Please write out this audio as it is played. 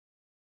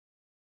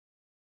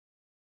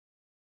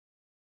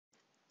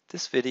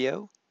This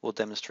video will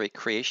demonstrate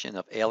creation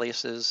of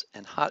aliases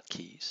and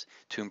hotkeys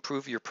to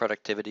improve your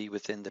productivity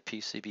within the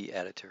PCB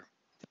editor.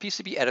 The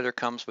PCB editor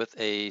comes with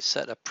a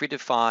set of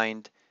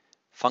predefined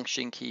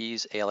function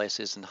keys,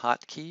 aliases, and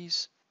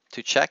hotkeys.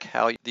 To check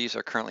how these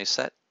are currently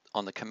set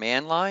on the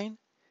command line,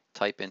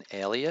 type in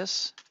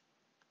alias.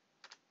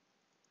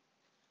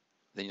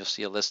 Then you'll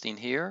see a listing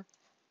here.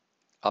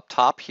 Up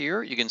top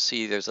here, you can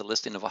see there's a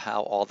listing of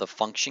how all the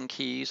function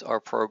keys are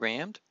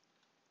programmed.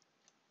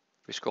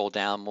 If we scroll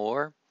down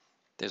more,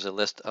 there's a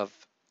list of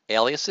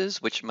aliases,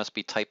 which must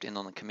be typed in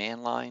on the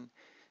command line.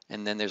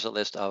 And then there's a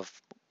list of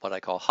what I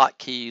call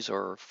hotkeys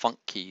or func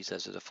keys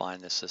as to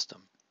define this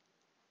system.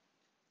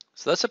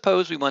 So let's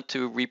suppose we want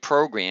to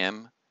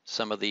reprogram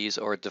some of these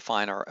or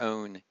define our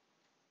own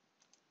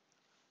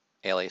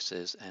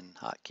aliases and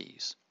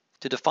hotkeys.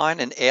 To define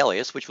an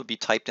alias, which would be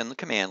typed in the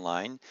command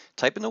line,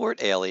 type in the word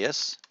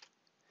alias,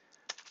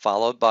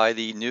 followed by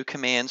the new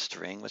command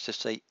string, let's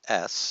just say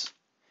S,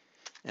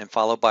 and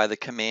followed by the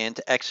command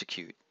to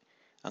execute.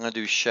 I'm going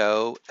to do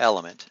show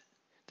element.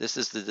 This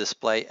is the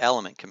display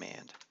element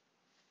command.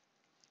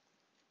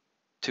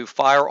 To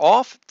fire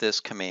off this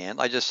command,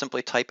 I just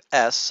simply type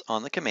S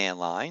on the command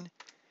line.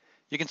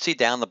 You can see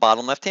down the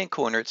bottom left-hand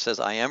corner it says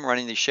I am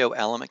running the show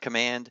element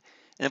command,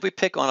 and if we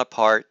pick on a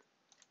part,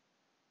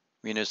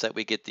 we notice that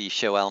we get the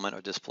show element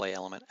or display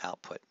element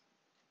output.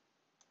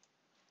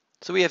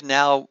 So we have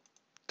now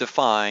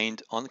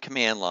defined on the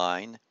command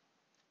line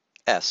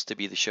S to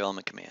be the show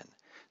element command.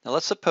 Now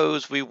let's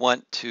suppose we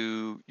want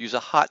to use a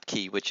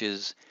hotkey, which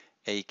is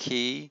a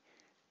key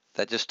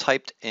that just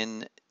typed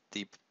in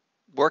the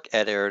work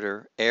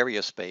editor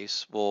area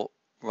space will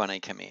run a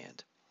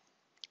command.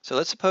 So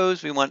let's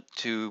suppose we want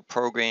to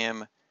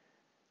program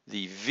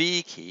the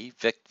V key,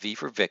 V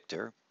for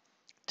Victor,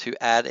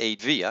 to add a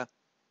via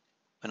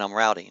when I'm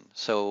routing.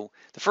 So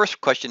the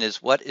first question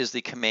is, what is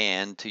the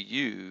command to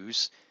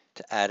use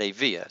to add a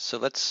via? So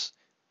let's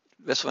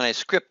run a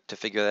script to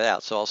figure that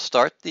out. So I'll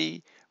start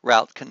the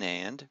route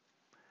command.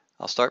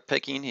 I'll start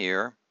picking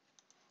here.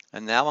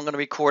 And now I'm going to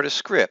record a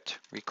script.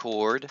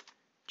 Record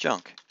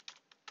junk.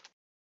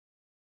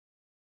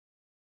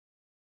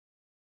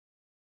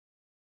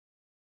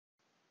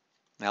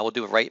 Now we'll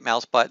do a right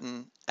mouse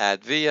button,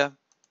 add via.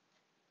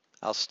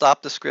 I'll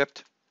stop the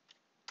script.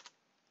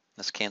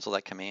 Let's cancel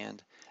that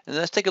command. And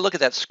let's take a look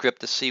at that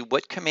script to see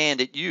what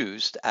command it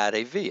used to add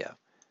a via.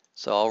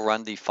 So I'll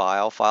run the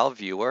file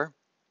viewer.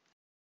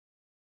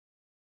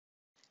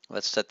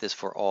 Let's set this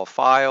for all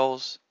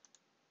files.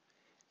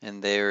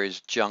 And there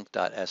is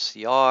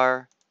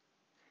junk.scr.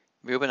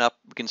 We open up,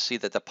 we can see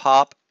that the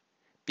pop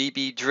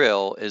BB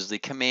drill is the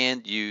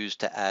command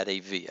used to add a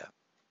via.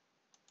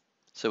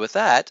 So with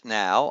that,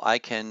 now I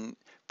can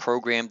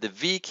program the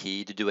V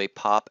key to do a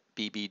pop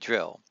BB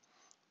drill.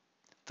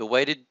 The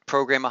way to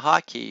program a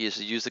hotkey is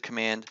to use the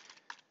command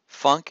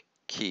func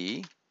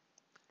key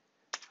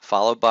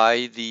followed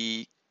by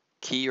the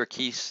key or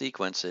key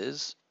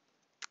sequences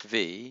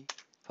V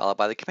followed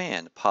by the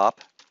command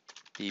pop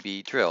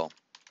BB drill.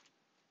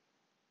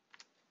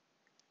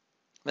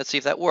 Let's see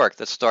if that worked.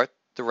 Let's start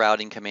the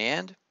routing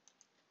command.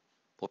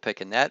 We'll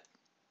pick a net.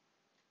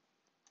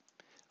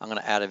 I'm going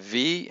to add a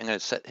V. I'm going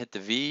to hit the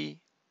V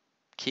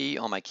key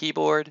on my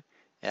keyboard.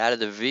 I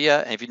added a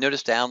via, and if you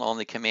notice down on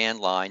the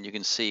command line, you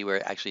can see where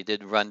it actually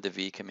did run the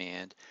V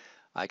command.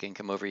 I can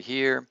come over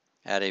here,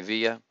 add a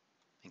via,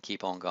 and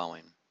keep on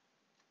going.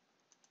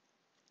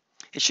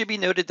 It should be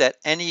noted that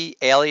any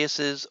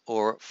aliases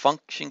or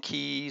function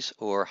keys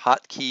or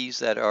hotkeys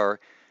that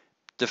are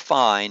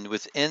defined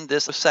within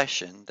this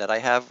session that I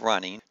have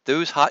running,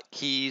 those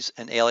hotkeys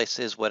and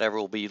aliases, whatever,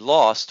 will be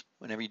lost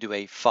whenever you do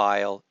a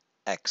file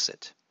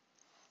exit.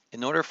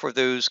 In order for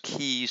those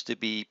keys to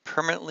be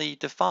permanently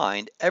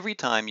defined every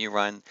time you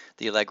run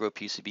the Allegro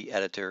PCB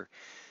editor,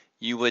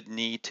 you would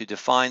need to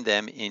define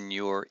them in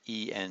your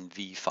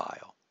env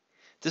file.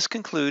 This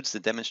concludes the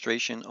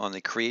demonstration on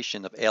the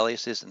creation of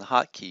aliases and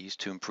hotkeys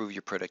to improve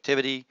your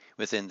productivity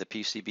within the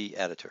PCB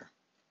editor.